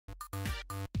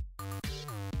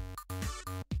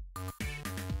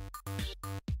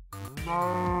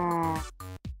Hello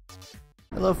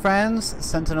friends,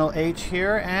 SentinalH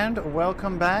here, and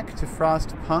welcome back to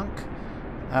Frostpunk.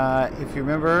 If you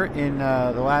remember, in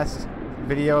the last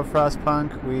video of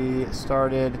Frostpunk, we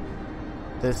started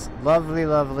this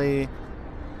lovely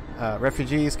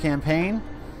refugees campaign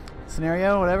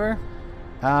scenario, whatever.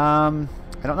 I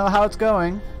don't know how it's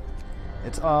going.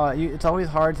 It's always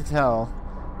hard to tell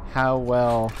how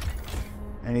well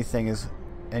anything is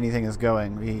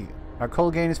going. Our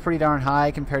coal gain is pretty darn high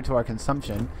compared to our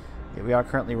consumption. Yet we are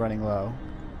currently running low.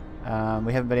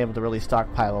 We haven't been able to really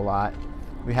stockpile a lot.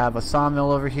 We have a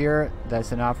sawmill over here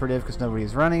that's inoperative because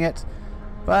nobody's running it,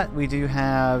 but we do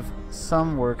have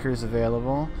some workers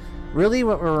available. Really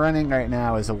what we're running right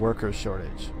now is a worker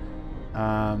shortage.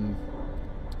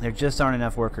 There just aren't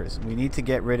enough workers. We need to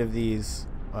get rid of these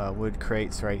wood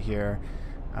crates right here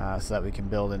so that we can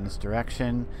build in this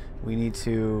direction. We need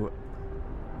to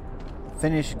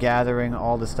finish gathering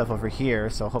all the stuff over here,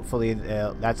 so hopefully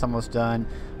that's almost done.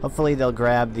 Hopefully they'll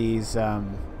grab these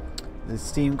the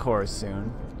steam cores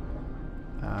soon.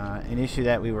 An issue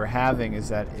that we were having is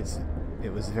that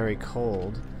it was very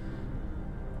cold,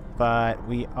 but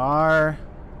we are,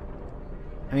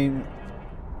 I mean,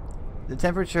 the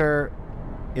temperature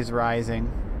is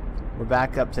rising. We're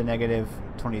back up to negative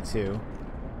 22.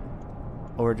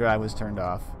 Overdrive was turned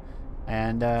off,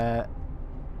 and I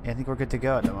think we're good to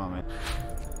go at the moment.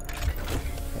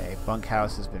 Okay,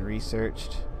 bunkhouse has been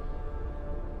researched.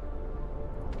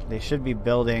 They should be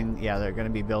building, yeah, they're going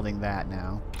to be building that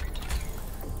now.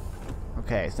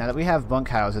 Okay, so now that we have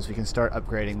bunkhouses, we can start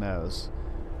upgrading those.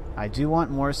 I do want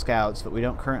more scouts, but we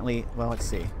don't currently, well, let's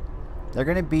see. They're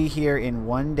going to be here in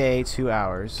 1 day, 2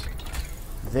 hours.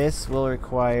 This will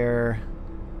require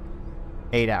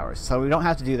 8 hours, so we don't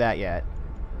have to do that yet.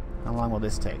 How long will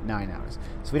this take? 9 hours.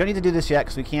 So we don't need to do this yet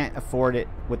because we can't afford it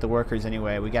with the workers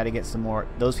anyway. We got to get some more.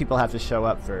 Those people have to show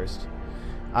up first.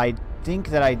 I think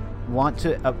that I want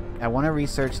to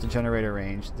research the generator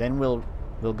range. Then we'll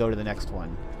go to the next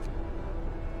one.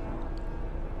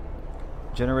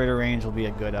 Generator range will be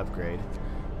a good upgrade.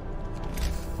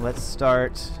 Let's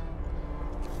start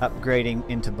upgrading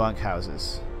into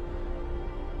bunkhouses,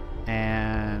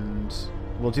 and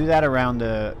we'll do that around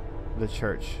the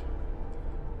church.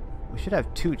 We should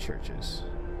have 2 churches.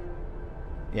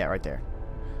 Yeah, right there.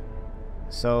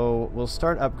 So we'll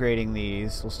start upgrading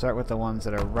these. We'll start with the ones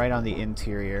that are right on the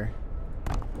interior.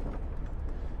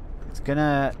 It's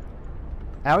gonna...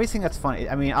 I always think that's funny.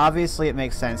 I mean, obviously it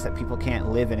makes sense that people can't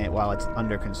live in it while it's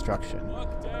under construction.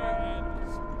 Work day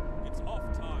ends. It's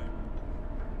off time.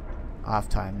 Off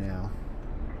time now.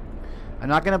 I'm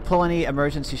not gonna pull any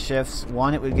emergency shifts.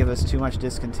 1, it would give us too much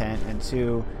discontent, and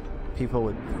 2, people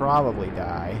would probably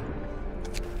die.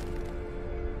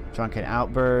 Drunken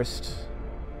outburst.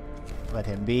 Let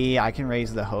him be. I can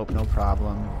raise the hope, no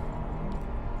problem.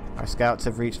 Our scouts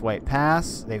have reached White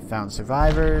Pass. They've found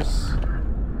survivors.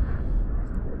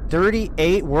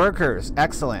 38 workers.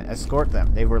 Excellent. Escort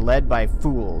them. They were led by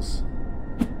fools.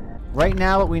 Right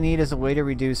now what we need is a way to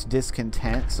reduce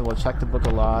discontent, so we'll check the Book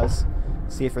of Laws,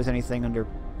 see if there's anything under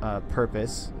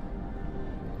purpose.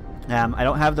 I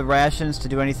don't have the rations to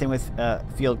do anything with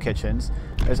field kitchens.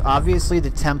 There's obviously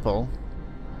the temple.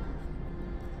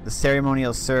 The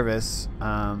ceremonial service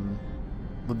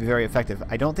would be very effective.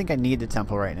 I don't think I need the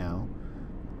temple right now.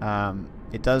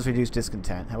 It does reduce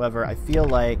discontent. However, I feel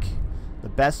like the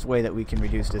best way that we can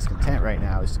reduce discontent right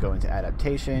now is to go into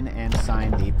adaptation and sign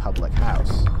the public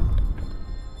house.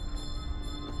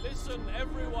 Listen,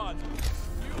 everyone.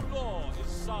 New law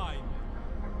is signed.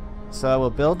 So we'll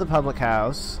build the public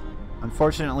house.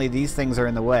 Unfortunately, these things are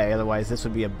in the way. Otherwise, this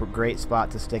would be a great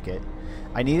spot to stick it.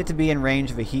 I need it to be in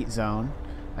range of a heat zone.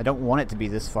 I don't want it to be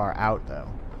this far out, though.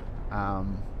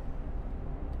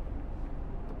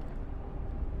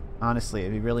 Honestly,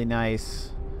 it'd be really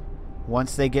nice.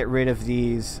 Once they get rid of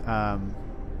these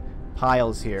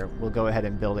piles here, we'll go ahead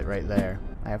and build it right there.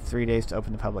 I have 3 days to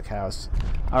open the public house.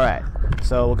 Alright,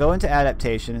 so we'll go into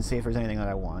adaptation and see if there's anything that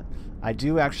I want. I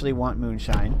do actually want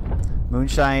moonshine.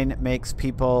 Moonshine makes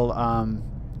people...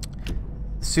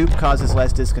 soup causes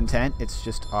less discontent. It's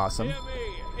just awesome. Hear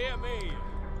me, hear me.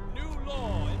 New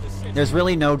law in the city. There's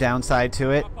really no downside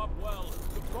to it. Wrap up well.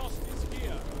 The frost is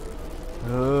here.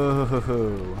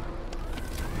 Ooh.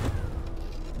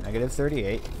 Negative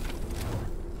 38.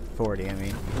 40, I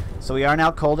mean. So we are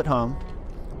now cold at home.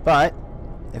 But,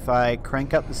 if I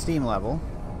crank up the steam level...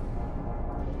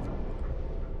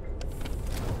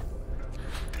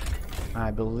 I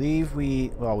believe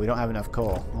well, we don't have enough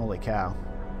coal. Holy cow.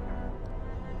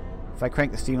 If I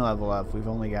crank the steam level up, we've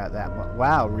only got that much.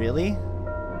 Wow, really?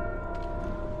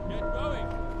 Get going.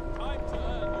 Time to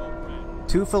earn your bread.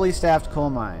 2 fully staffed coal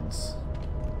mines.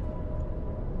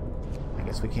 I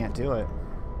guess we can't do it.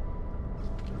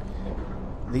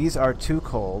 These are too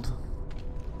cold.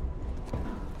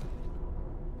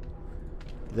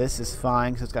 This is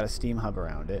fine because it's got a steam hub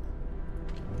around it.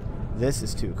 This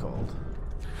is too cold.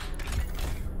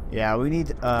 Yeah, we need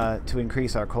to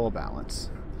increase our coal balance.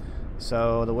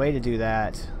 So the way to do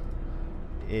that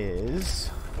is...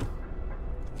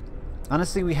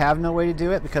 Honestly, we have no way to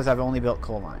do it because I've only built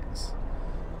coal mines.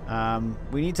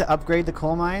 We need to upgrade the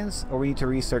coal mines, or we need to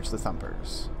research the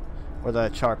thumpers. Or the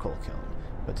charcoal kiln.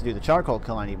 But to do the charcoal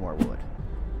kiln, I need more wood.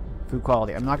 Food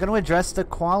quality. I'm not going to address the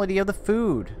quality of the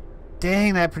food.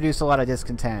 Dang, that produced a lot of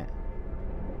discontent.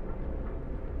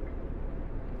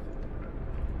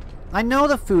 I know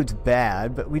the food's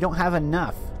bad, but we don't have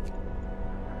enough.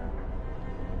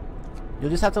 You'll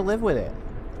just have to live with it.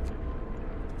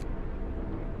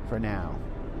 For now.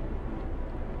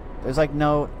 There's like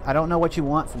no... I don't know what you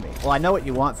want from me. Well, I know what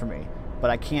you want from me,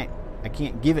 but I can't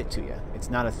give it to you.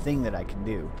 It's not a thing that I can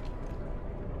do.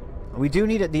 We do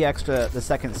need the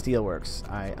second steelworks.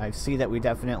 I see that we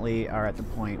definitely are at the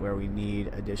point where we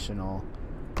need additional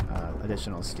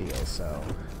steel, so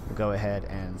we'll go ahead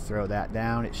and throw that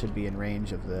down. It should be in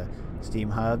range of the steam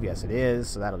hub. Yes, it is,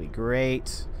 so that'll be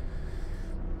great.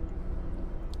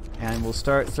 And we'll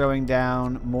start throwing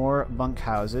down more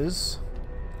bunkhouses.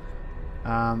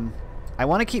 I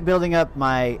want to keep building up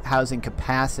my housing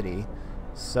capacity,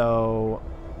 so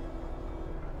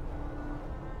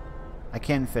I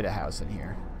can fit a house in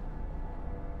here.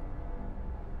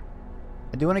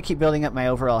 I do want to keep building up my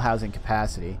overall housing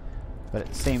capacity, but at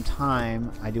the same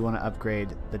time, I do want to upgrade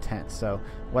the tents. So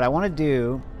what I want to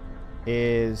do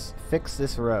is fix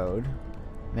this road,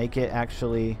 make it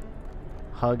actually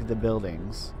hug the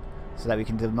buildings, so that we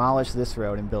can demolish this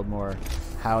road and build more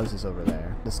houses over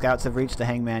there. The scouts have reached the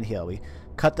Hangman Hill. We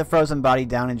cut the frozen body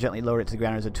down and gently lowered it to the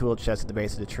ground as a tool chest at the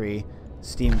base of the tree.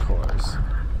 Steam cores.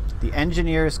 The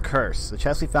Engineer's Curse. The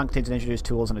chest we found contains an engineer's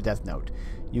tools and a death note.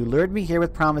 You lured me here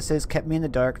with promises, kept me in the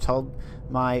dark, told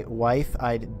my wife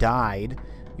I'd died.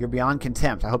 You're beyond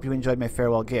contempt. I hope you enjoyed my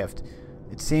farewell gift.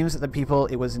 It seems that the people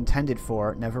it was intended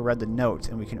for never read the note,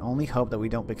 and we can only hope that we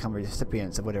don't become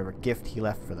recipients of whatever gift he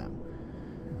left for them.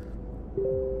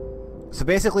 So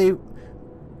basically,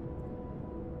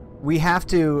 we have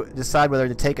to decide whether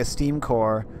to take a steam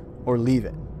core or leave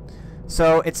it.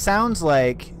 So it sounds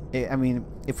like, I mean,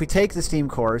 if we take the steam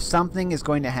core, something is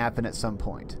going to happen at some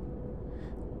point.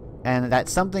 And that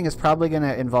something is probably going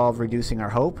to involve reducing our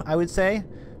hope, I would say.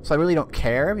 So I really don't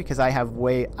care because I have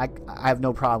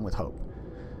no problem with hope.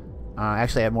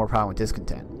 Actually, I have more problem with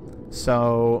discontent.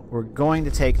 So we're going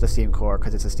to take the steam core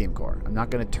because it's a steam core. I'm not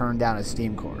going to turn down a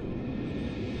steam core.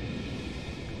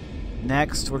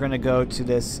 Next, we're going to go to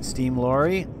this steam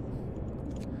lorry.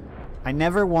 I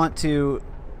never want to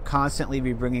constantly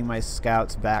be bringing my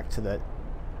scouts back to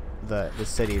the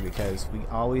city because we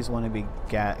always want to be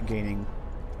gaining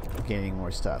more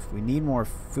stuff. We need more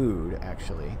food,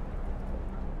 actually.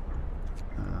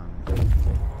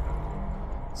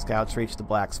 Scouts reached the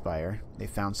Black Spire. They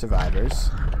found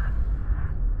survivors.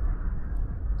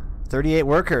 38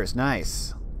 workers.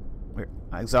 Nice.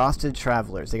 Exhausted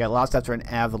travelers. They got lost after an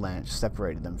avalanche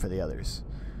separated them from the others.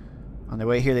 On their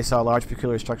way here, they saw a large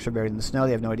peculiar structure buried in the snow.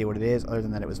 They have no idea what it is, other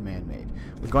than that it was man-made.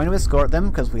 We're going to escort them,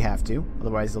 because we have to.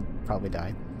 Otherwise, they'll probably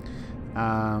die.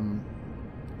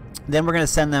 Then we're going to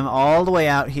send them all the way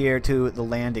out here to the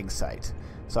landing site.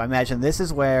 So I imagine this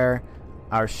is where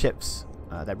our ships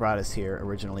that brought us here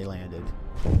originally landed.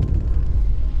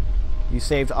 You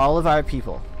saved all of our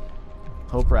people.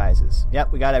 Hope rises.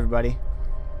 Yep, we got everybody.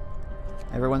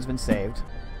 Everyone's been saved.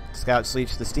 Scouts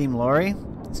reached the steam lorry.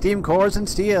 Steam cores and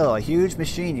steel, a huge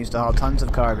machine used to haul tons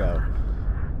of cargo.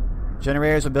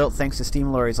 Generators were built thanks to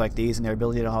steam lorries like these and their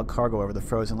ability to haul cargo over the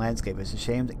frozen landscape. It's a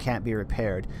shame that can't be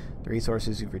repaired. The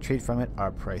resources you've retrieved from it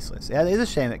are priceless. Yeah, it is a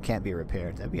shame it can't be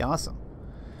repaired. That'd be awesome.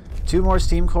 2 more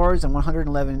steam cores and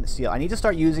 111 steel. I need to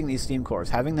start using these steam cores.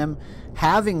 Having them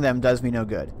does me no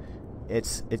good.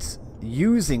 It's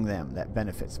using them that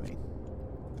benefits me.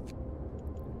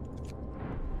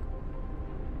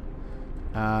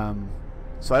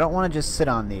 So I don't want to just sit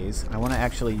on these. I want to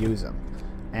actually use them.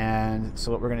 And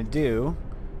so what we're going to do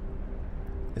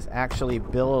is actually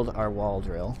build our wall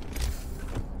drill.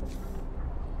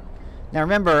 Now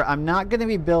remember, I'm not going to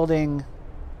be building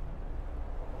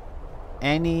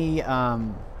any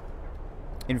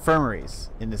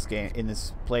infirmaries in this game, in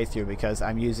this playthrough, because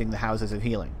I'm using the houses of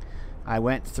healing. I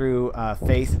went through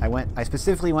faith. I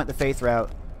specifically went the faith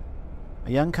route. A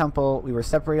young couple, we were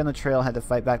separated on the trail, had to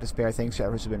fight back to spare. Thanks to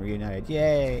efforts have been reunited.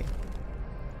 Yay!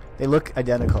 They look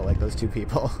identical, like those two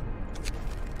people.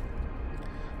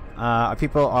 Our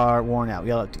people are worn out.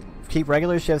 We'll keep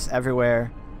regular shifts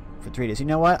everywhere for 3 days. You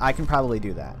know what? I can probably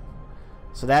do that.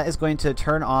 So that is going to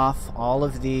turn off all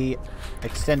of the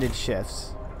extended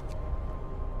shifts.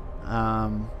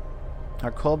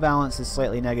 Our coal balance is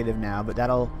slightly negative now, but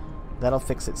that'll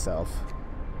fix itself.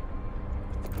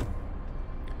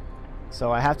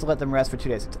 So I have to let them rest for 2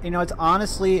 days. You know, it's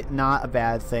honestly not a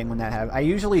bad thing when that happens. I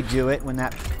usually do it when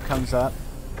that comes up.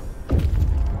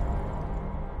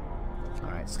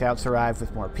 Alright, scouts arrived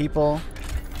with more people.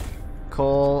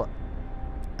 Coal...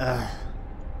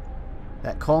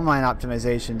 that coal mine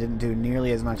optimization didn't do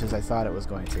nearly as much as I thought it was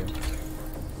going to.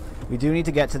 We do need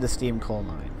to get to the steam coal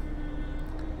mine.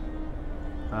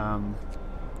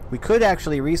 We could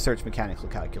actually research mechanical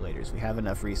calculators. We have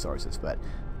enough resources, but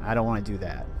I don't want to do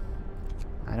that.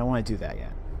 I don't want to do that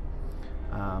yet.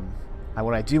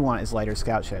 What I do want is lighter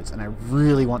scout sheds, and I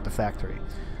really want the factory.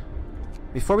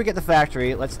 Before we get the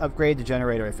factory, let's upgrade the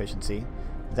generator efficiency.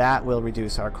 That will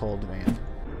reduce our coal demand.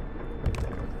 Right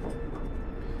there.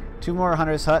 2 more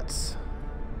hunters' huts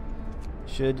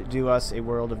should do us a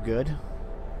world of good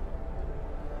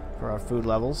for our food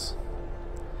levels.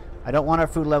 I don't want our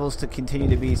food levels to continue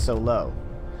to be so low.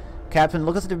 Captain,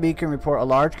 look at the beacon and report a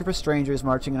large group of strangers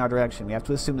marching in our direction. We have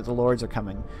to assume that the lords are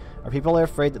coming. Our people are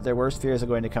afraid that their worst fears are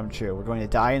going to come true. We're going to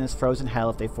die in this frozen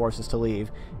hell if they force us to leave.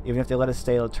 Even if they let us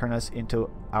stay, they'll turn us into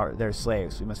their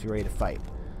slaves. We must be ready to fight.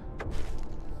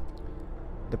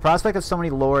 The prospect of so many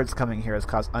lords coming here has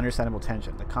caused understandable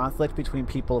tension. The conflict between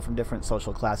people from different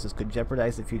social classes could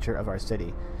jeopardize the future of our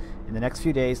city. In the next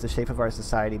few days, the shape of our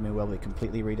society may well be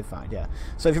completely redefined. Yeah.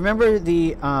 So if you remember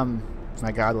the...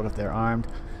 my god, what if they're armed?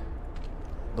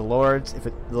 The lords... If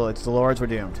it's the lords, we're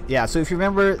doomed. Yeah, so if you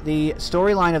remember, the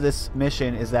storyline of this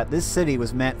mission is that this city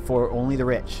was meant for only the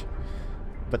rich.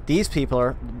 But these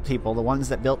people, the ones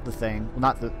that built the thing...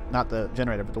 Well, not the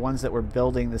generator, but the ones that were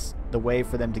building the way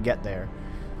for them to get there.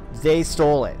 They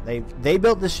stole it. They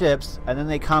built the ships, and then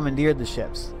they commandeered the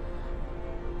ships.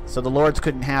 So the lords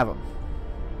couldn't have them.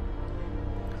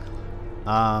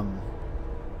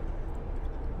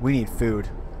 We need food.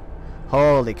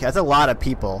 Holy cow, that's a lot of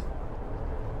people.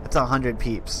 That's 100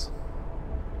 peeps.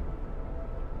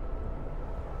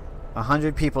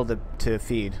 100 people to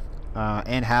feed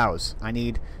and house. I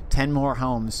need 10 more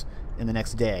homes in the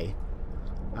next day.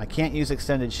 I can't use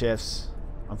extended shifts,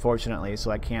 unfortunately,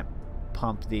 so I can't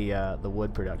pump the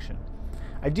wood production.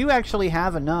 I do actually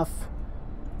have enough.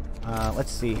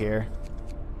 Let's see here.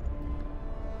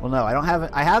 Well, no, I don't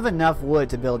have. I have enough wood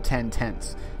to build 10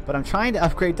 tents, but I'm trying to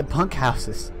upgrade the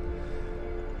bunkhouses,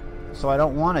 so I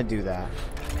don't want to do that.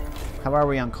 How are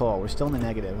we on coal? We're still in the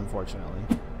negative,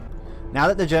 unfortunately. Now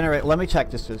that the generator, let me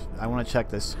check this. I want to check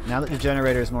this. Now that the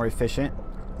generator is more efficient,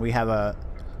 we have a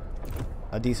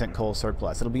decent coal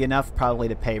surplus. It'll be enough probably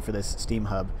to pay for this steam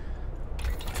hub.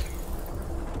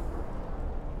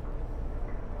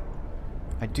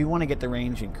 I do want to get the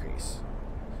range increase.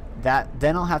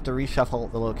 Then I'll have to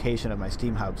reshuffle the location of my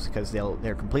steam hubs because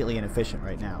they're completely inefficient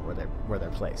right now where they're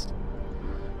placed.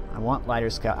 I want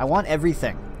lighter scout. I want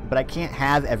everything, but I can't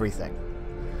have everything.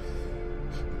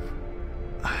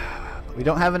 We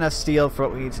don't have enough steel for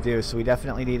what we need to do, so we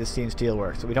definitely need a steam steel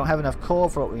work. So we don't have enough coal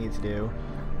for what we need to do,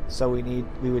 so we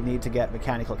would need to get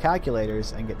mechanical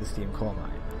calculators and get the steam coal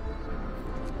mine.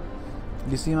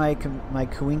 You see my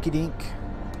coinkydink?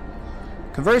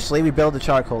 Conversely, we build the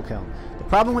charcoal kiln. The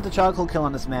problem with the charcoal kiln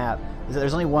on this map is that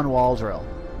there's only one wall drill.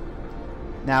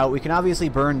 Now, we can obviously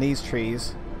burn these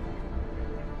trees,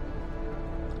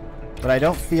 but I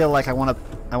don't feel like I want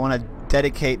to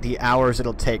dedicate the hours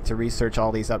it'll take to research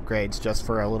all these upgrades just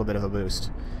for a little bit of a boost.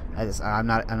 I'm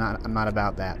not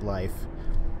about that life.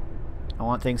 I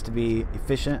want things to be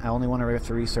efficient. I only want to have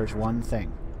to research one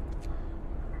thing.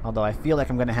 Although I feel like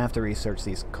I'm going to have to research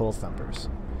these coal thumpers.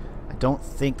 I don't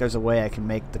think there's a way I can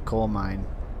make the coal mine,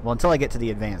 well, until I get to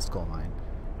the advanced coal mine,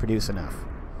 produce enough.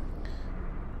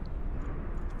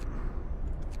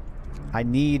 I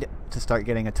need to start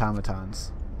getting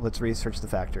automatons. Let's research the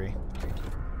factory.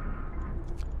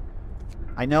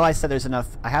 I know I said there's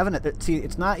enough. I haven't. See,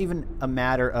 it's not even a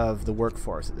matter of the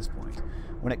workforce at this point.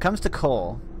 When it comes to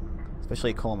coal,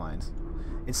 especially coal mines,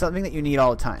 it's something that you need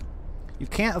all the time. You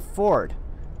can't afford.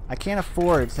 I can't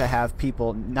afford to have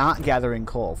people not gathering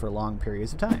coal for long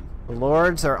periods of time. The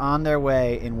lords are on their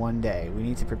way in one day. We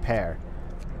need to prepare.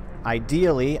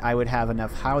 Ideally, I would have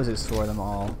enough houses for them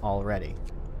all already.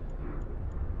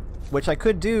 Which I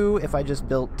could do if I just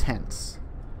built tents.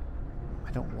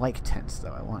 I don't like tents,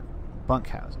 though. I want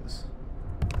bunkhouses.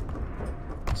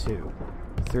 2,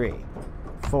 3,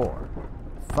 4,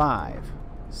 5,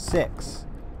 6,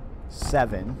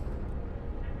 7,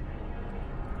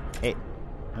 8.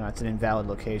 It's an invalid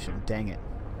location. Dang it.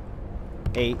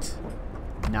 8,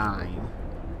 9.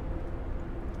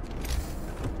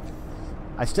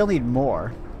 I still need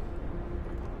more.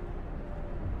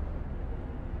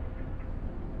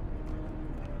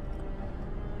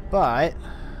 But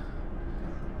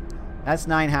that's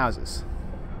 9 houses.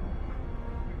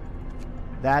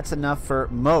 That's enough for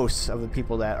most of the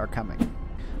people that are coming.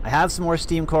 I have some more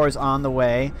steam cores on the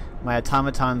way. My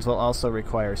automatons will also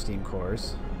require steam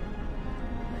cores.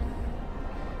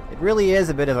 It really is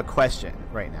a bit of a question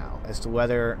right now as to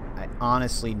whether I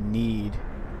honestly need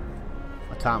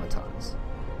automatons.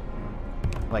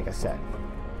 Like I said,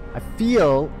 I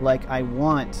feel like I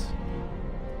want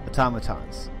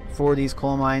automatons for these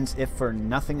coal mines, if for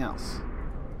nothing else,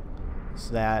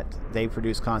 so that they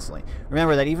produce constantly.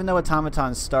 Remember that even though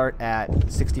automatons start at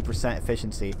 60%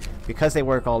 efficiency, because they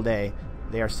work all day,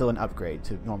 they are still an upgrade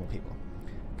to normal people.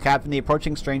 Captain, the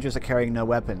approaching strangers are carrying no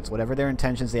weapons. Whatever their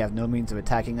intentions, they have no means of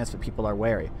attacking us, but people are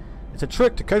wary. It's a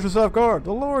trick to catch us off guard.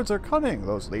 The lords are cunning.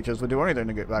 Those leeches would do anything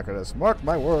to get back at us. Mark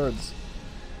my words.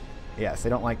 Yes, they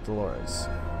don't like the lords.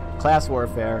 Class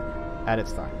warfare at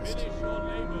its finest. Finish your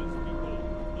labors, people.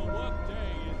 The work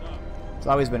day is up. It's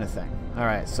always been a thing.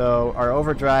 Alright, so our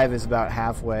overdrive is about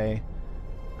halfway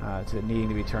to needing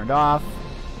to be turned off.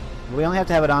 We only have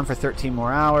to have it on for 13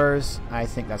 more hours. I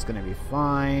think that's going to be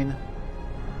fine.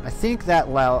 I think that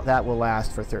will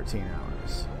last for 13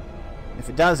 hours. If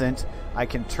it doesn't, I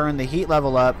can turn the heat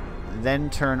level up,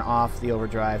 then turn off the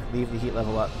overdrive, leave the heat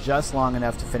level up just long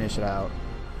enough to finish it out.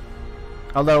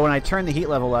 Although when I turn the heat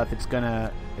level up, it's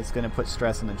gonna put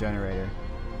stress on the generator.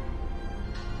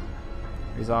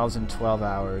 Resolves in 12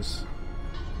 hours.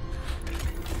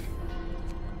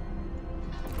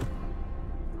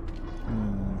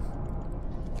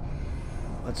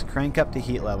 Let's crank up the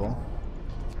heat level.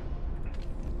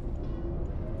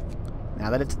 Now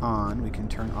that it's on, we can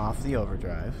turn off the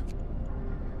overdrive.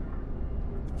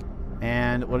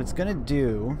 And what it's going to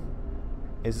do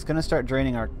is it's going to start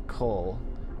draining our coal.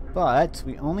 But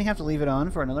we only have to leave it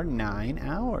on for another 9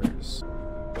 hours.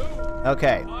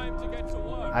 Okay. Time to get to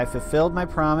work. I fulfilled my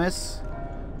promise.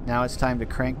 Now it's time to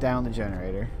crank down the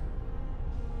generator.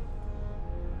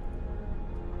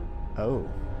 Oh.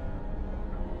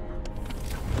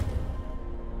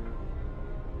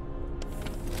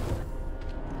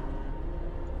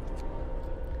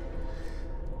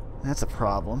 That's a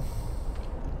problem.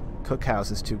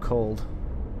 Cookhouse is too cold.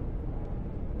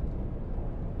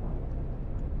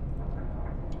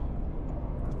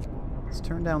 Let's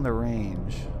turn down the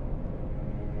range.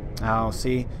 Oh,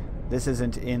 see, this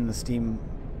isn't in the steam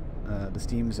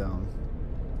zone,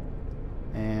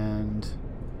 and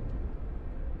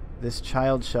this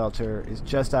child shelter is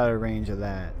just out of range of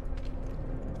that.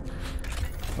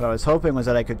 What I was hoping was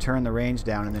that I could turn the range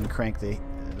down and then crank the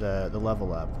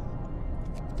level up.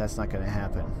 That's not going to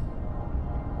happen.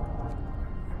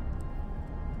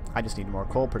 I just need more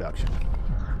coal production.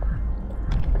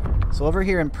 So over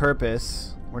here in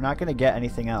Purpose, we're not going to get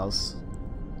anything else.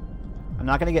 I'm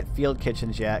not going to get field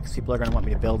kitchens yet, because people are going to want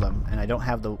me to build them, and I don't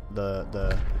have the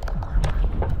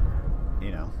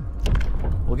you know.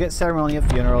 We'll get ceremony of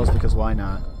funerals, because why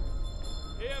not?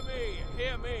 Hear me,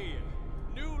 hear me.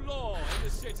 New law in the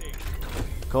city.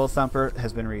 Coal Thumper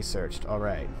has been researched.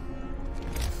 Alright.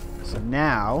 So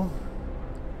now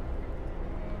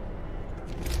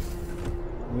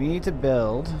we need to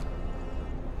build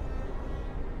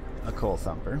a Coal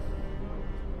Thumper.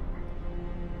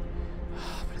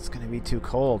 But it's going to be too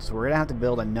cold, so we're going to have to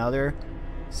build another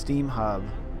steam hub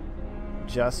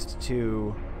just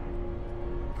to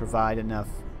provide enough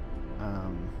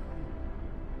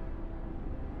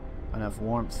enough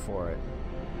warmth for it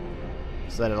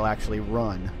so that it'll actually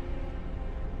run.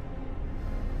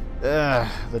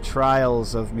 Ugh, the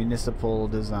trials of municipal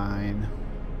design.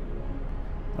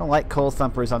 I don't like coal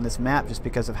thumpers on this map just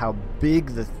because of how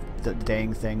big the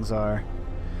dang things are.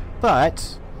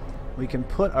 But we can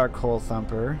put our coal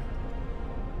thumper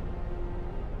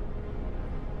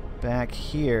back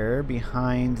here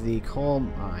behind the coal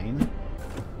mine.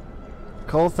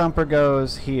 Coal thumper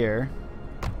goes here.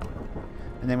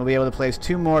 And then we'll be able to place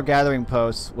 2 more gathering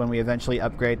posts when we eventually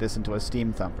upgrade this into a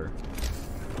steam thumper.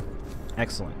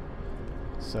 Excellent.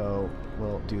 So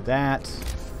we'll do that.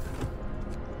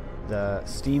 The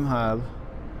steam hub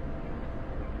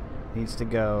needs to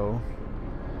go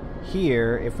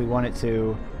here if we want it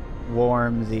to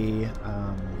warm the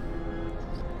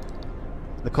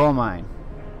coal mine.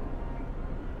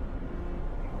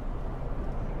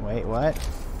 Wait, what?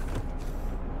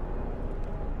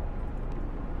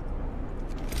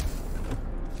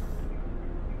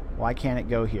 Why can't it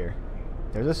go here?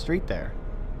 There's a street there.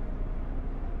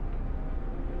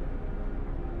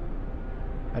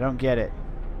 I don't get it.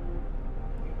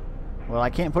 Well, I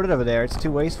can't put it over there. It's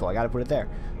too wasteful. I gotta put it there.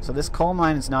 So this coal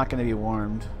mine is not going to be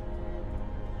warmed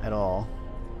at all.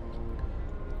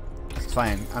 It's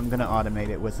fine. I'm going to automate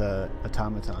it with a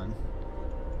automaton.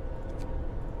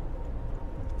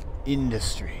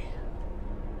 Industry.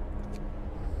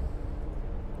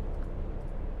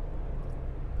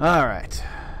 Alright.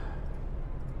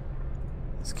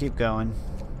 Let's keep going.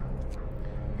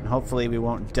 And hopefully we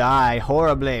won't die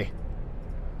horribly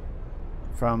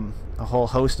from a whole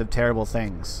host of terrible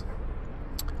things.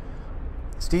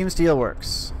 Steam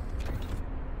Steelworks.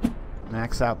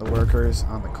 Max out the workers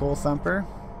on the coal thumper.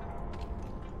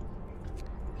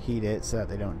 Heat it so that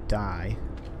they don't die.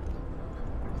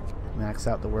 Max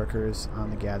out the workers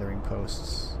on the gathering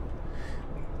posts.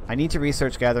 I need to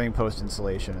research gathering post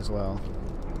installation as well.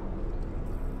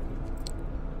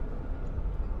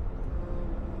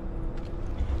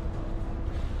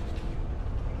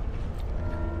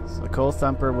 So the coal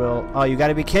thumper will... Oh, you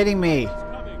gotta be kidding me!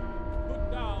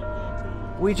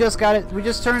 We just got it. We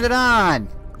just turned it on.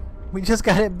 We just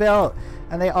got it built,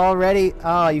 and they already.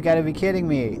 Oh, you got to be kidding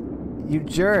me! You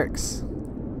jerks!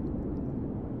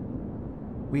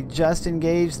 We just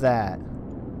engaged that.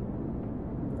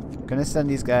 I'm gonna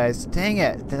send these guys. Dang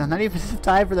it! There's not even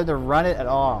time for them to run it at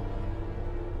all.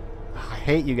 I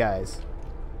hate you guys.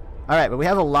 All right, but we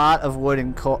have a lot of wood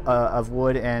and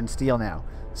wood and steel now,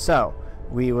 so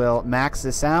we will max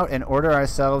this out and order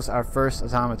ourselves our first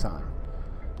automaton.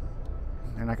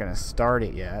 They're not going to start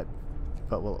it yet,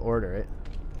 but we'll order it.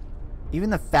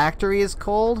 Even the factory is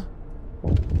cold?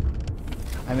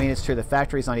 I mean, it's true. The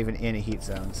factory's not even in a heat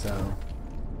zone, so...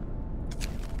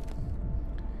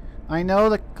 I know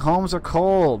the homes are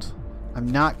cold.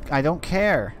 I don't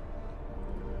care.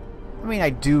 I mean,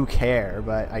 I do care,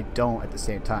 but I don't at the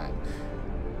same time.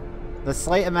 The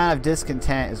slight amount of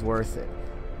discontent is worth it.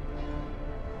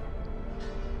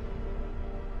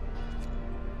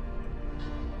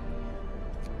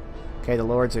 Okay, the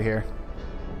lords are here.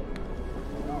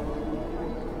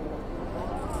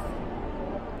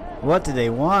 What do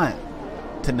they want?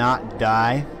 To not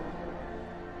die?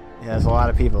 Yeah, there's a lot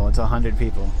of people. It's 100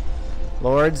 people.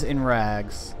 Lords in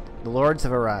rags. The lords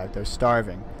have arrived. They're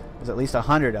starving. There's at least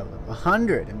 100 of them.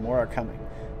 100 and more are coming.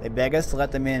 They beg us to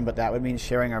let them in, but that would mean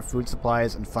sharing our food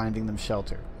supplies and finding them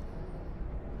shelter.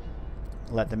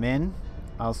 Let them in.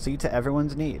 I'll see to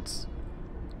everyone's needs.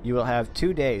 You will have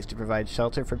 2 days to provide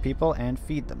shelter for people and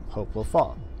feed them. Hope will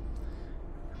fall.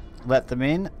 Let them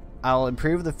in. I'll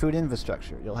improve the food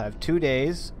infrastructure. You'll have 2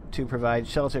 days to provide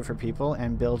shelter for people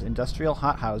and build industrial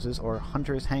hothouses or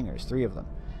hunters' hangars, 3 of them.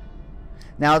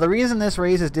 Now, the reason this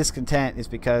raises discontent is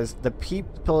because the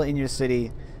people in your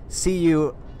city see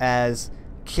you as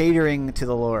catering to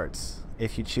the lords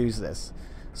if you choose this.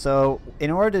 So,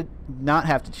 in order to not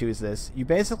have to choose this, you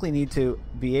basically need to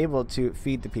be able to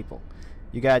feed the people.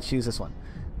 You gotta choose this one.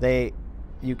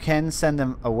 You can send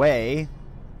them away,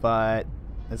 but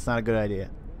that's not a good idea.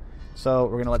 So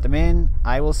we're gonna let them in.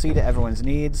 I will see to everyone's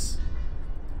needs.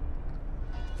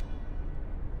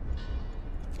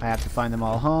 I have to find them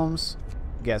all homes.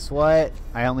 Guess what?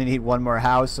 I only need 1 more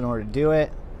house in order to do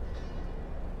it.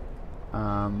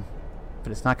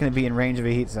 But it's not gonna be in range of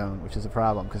a heat zone, which is a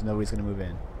problem because nobody's gonna move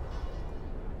in.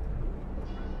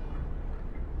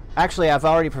 Actually, I've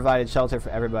already provided shelter for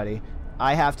everybody.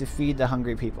 I have to feed the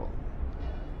hungry people.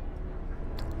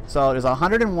 So there's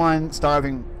 101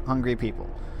 starving hungry people.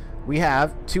 We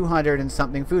have 200 and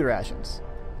something food rations.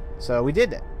 So we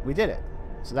did it. We did it.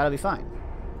 So that'll be fine.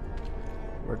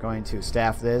 We're going to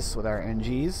staff this with our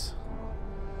NGs.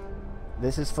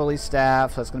 This is fully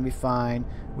staffed, so that's going to be fine.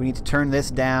 We need to turn this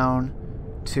down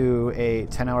to a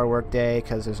 10-hour workday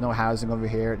because there's no housing over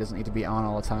here. It doesn't need to be on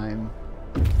all the time.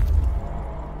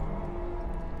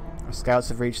 Our scouts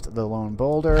have reached the lone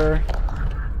boulder.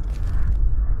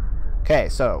 Okay,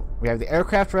 so we have the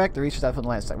aircraft wreck, the research outfit, and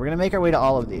land site. We're going to make our way to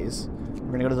all of these.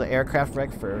 We're going to go to the aircraft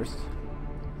wreck first.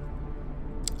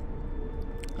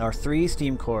 Our 3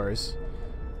 steam cores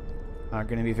are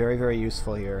going to be very, very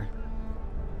useful here.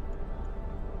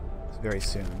 Very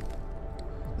soon.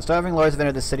 The starving lords have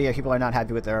entered the city. Our people are not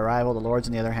happy with their arrival. The lords,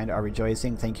 on the other hand, are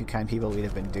rejoicing. Thank you, kind people. We'd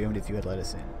have been doomed if you had let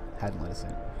us in. Hadn't let us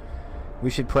in. We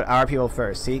should put our people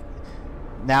first. See?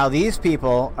 Now these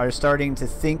people are starting to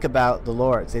think about the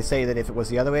lords. They say that if it was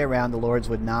the other way around, the lords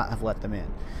would not have let them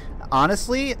in.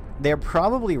 Honestly, they're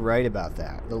probably right about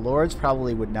that. The lords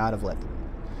probably would not have let them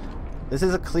in. This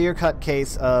is a clear-cut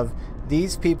case of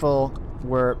these people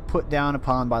were put down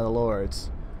upon by the lords.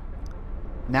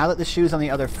 Now that the shoe's on the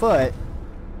other foot,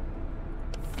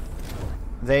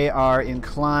 they are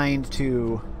inclined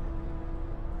to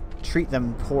treat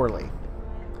them poorly.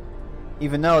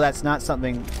 Even though that's not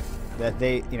something that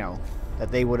they, you know,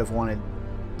 that they would have wanted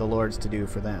the lords to do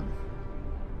for them.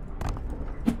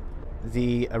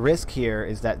 The risk here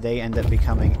is that they end up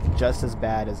becoming just as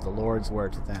bad as the lords were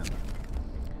to them.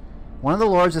 One of the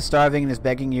lords is starving and is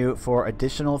begging you for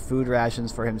additional food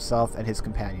rations for himself and his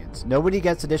companions. Nobody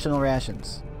gets additional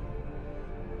rations.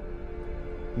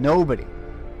 Nobody.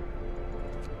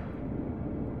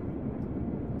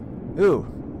 Ooh.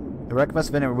 The wreck must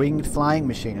have been a winged flying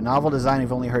machine. A novel design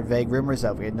we've only heard vague rumors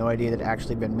of. We had no idea that it had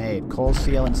actually been made. Coal,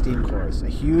 steel, and steam cores. A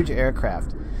huge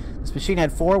aircraft. This machine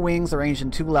had 4 wings arranged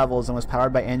in 2 levels and was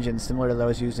powered by engines similar to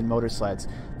those used in motor sleds,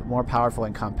 but more powerful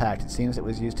and compact. It seems it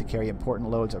was used to carry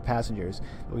important loads or passengers,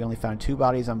 but we only found 2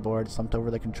 bodies on board, slumped over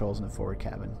the controls in the forward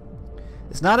cabin.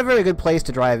 It's not a very good place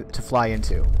to fly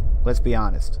into. Let's be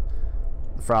honest.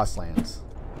 The Frostlands.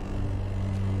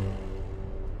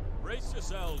 Brace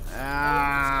yourselves.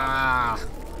 Ah!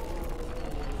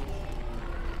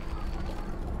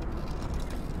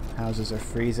 Houses are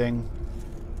freezing.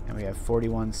 And we have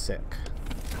 41 sick.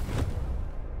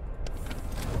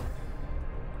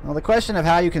 Well, the question of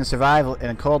how you can survive in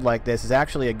a cold like this is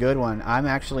actually a good one. I'm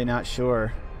actually not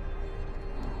sure.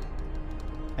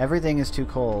 Everything is too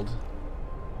cold.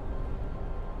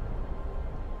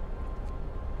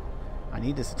 I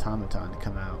need this automaton to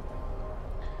come out.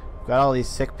 We've got all these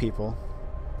sick people.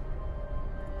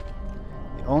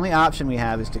 The only option we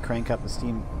have is to crank up the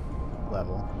steam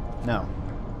level. No.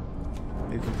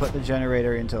 We can put the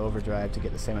generator into overdrive to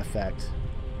get the same effect.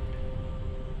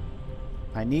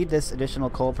 I need this additional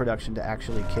coal production to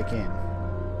actually kick in.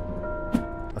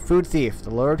 A food thief. The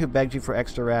lord who begged you for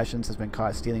extra rations has been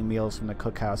caught stealing meals from the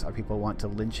cookhouse. Our people want to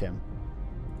lynch him.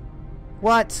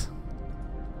 What?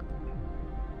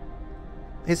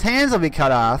 His hands will be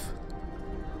cut off.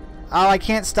 Oh, I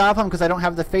can't stop him because I don't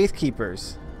have the Faith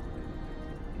Keepers.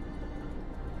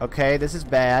 Okay, this is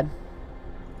bad.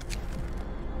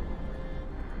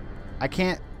 I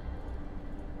can't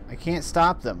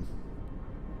stop them.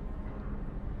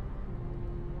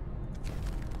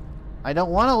 I don't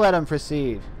want to let them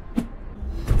proceed.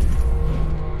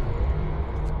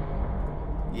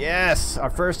 Yes, our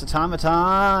first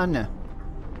automaton.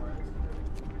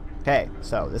 Okay,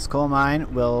 so this coal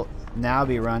mine will now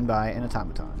be run by an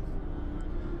automaton.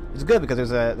 It's good because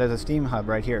there's a steam hub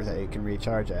right here that it can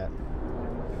recharge at.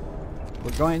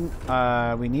 We're going,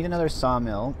 we need another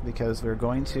sawmill because we're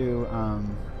going to,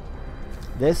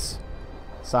 this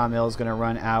sawmill is going to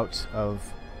run out of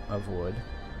wood.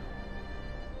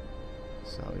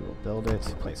 So we will build it,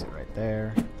 place it right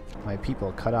there. My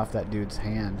people cut off that dude's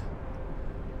hand.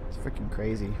 It's freaking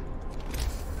crazy.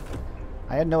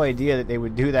 I had no idea that they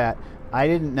would do that. I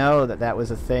didn't know that that was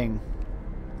a thing.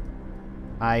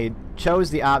 I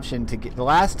chose the option to get, the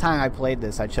last time I played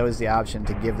this, I chose the option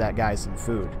to give that guy some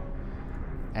food.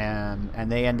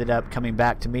 And they ended up coming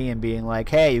back to me and being like,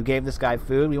 hey, you gave this guy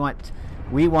food,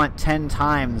 we want 10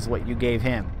 times what you gave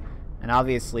him. And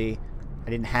obviously I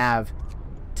didn't have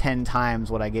 10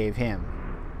 times what I gave him,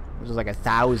 which was like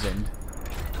 1,000.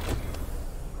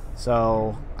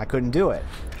 So I couldn't do it,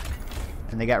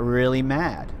 and they got really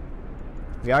mad.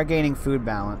 We are gaining food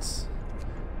balance.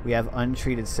 We have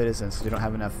untreated citizens, so we don't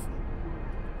have enough.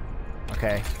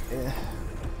 Okay,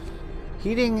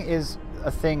 heating is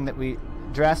a thing that we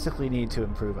drastically need to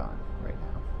improve on right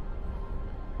now.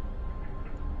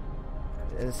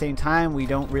 At the same time, we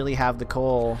don't really have the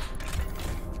coal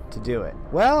to do it.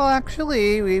 Well,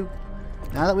 actually,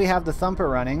 now that we have the thumper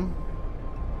running,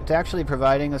 it's actually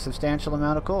providing a substantial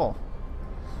amount of coal.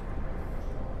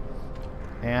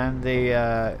 And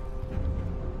the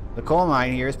coal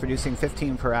mine here is producing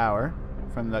 15 per hour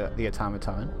from the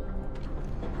automaton.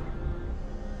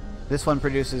 This one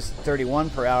produces 31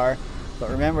 per hour, but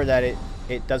remember that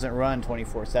it doesn't run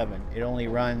 24/7. It only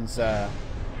runs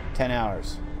 10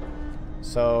 hours.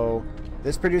 So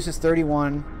this produces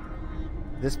 31,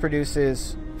 this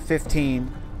produces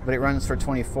 15, but it runs for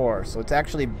 24. So it's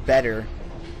actually better.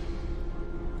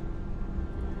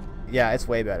 Yeah, it's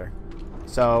way better.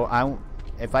 So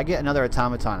if I get another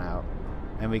automaton out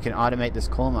and we can automate this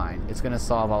coal mine, it's going to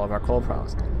solve all of our coal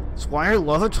problems. That's why I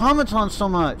love automatons so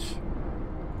much.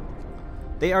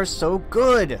 They are so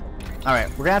good. Alright,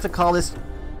 we're going to have to call this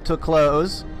to a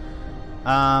close.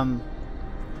 But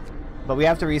we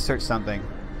have to research something.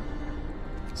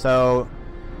 So,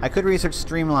 I could research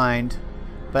Streamlined,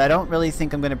 but I don't really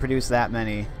think I'm going to produce that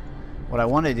many. What I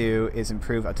want to do is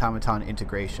improve automaton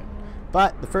integration.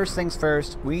 But, the first things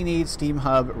first, we need Steam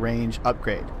Hub range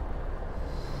upgrade.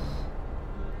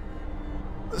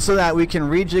 So that we can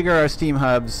rejigger our Steam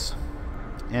Hubs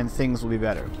and things will be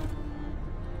better.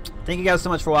 Thank you guys so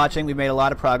much for watching. We've made a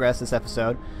lot of progress this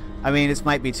episode. I mean, this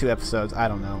might be 2 episodes. I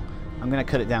don't know. I'm going to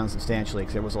cut it down substantially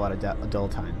because there was a lot of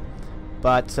adult time.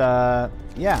 But,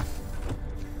 yeah.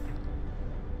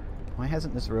 Why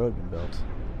hasn't this road been built?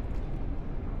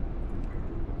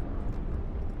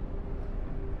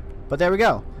 But there we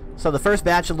go. So the first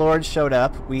batch of lords showed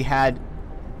up. We had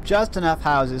just enough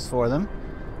houses for them.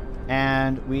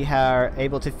 And we are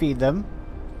able to feed them.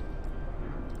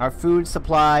 Our food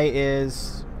supply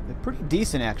is pretty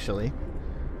decent, actually.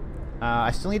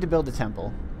 I still need to build a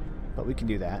temple, but we can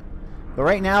do that. But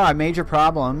right now, our major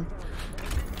problem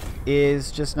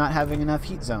is just not having enough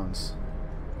heat zones.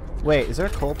 Wait, is there a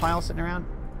coal pile sitting around?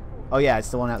 Oh yeah, it's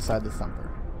the one outside the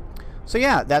thumper. So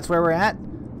yeah, that's where we're at.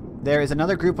 There is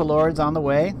another group of lords on the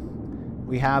way.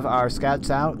 We have our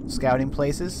scouts out, scouting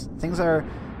places. Things are...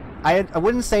 I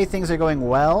wouldn't say things are going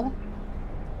well.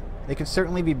 They could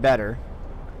certainly be better.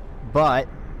 But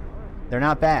they're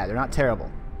not bad. They're not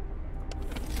terrible.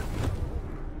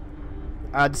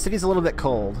 The city's a little bit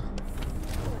cold,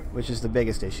 which is the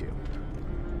biggest issue.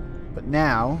 But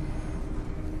now,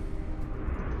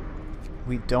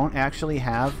 we don't actually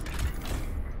have...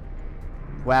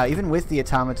 Wow, even with the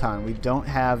automaton, we don't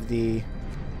have the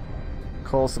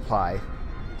coal supply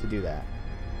to do that.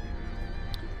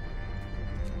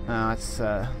 That's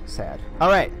sad.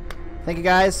 Alright, thank you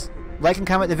guys. Like and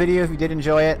comment the video if you did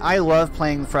enjoy it. I love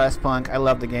playing Frostpunk. I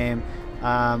love the game.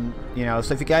 You know,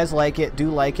 so if you guys like it,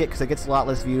 do like it because it gets a lot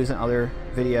less views than other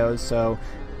videos. So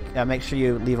make sure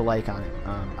you leave a like on it.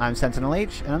 I'm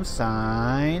SentinalH, and I'm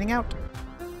signing out.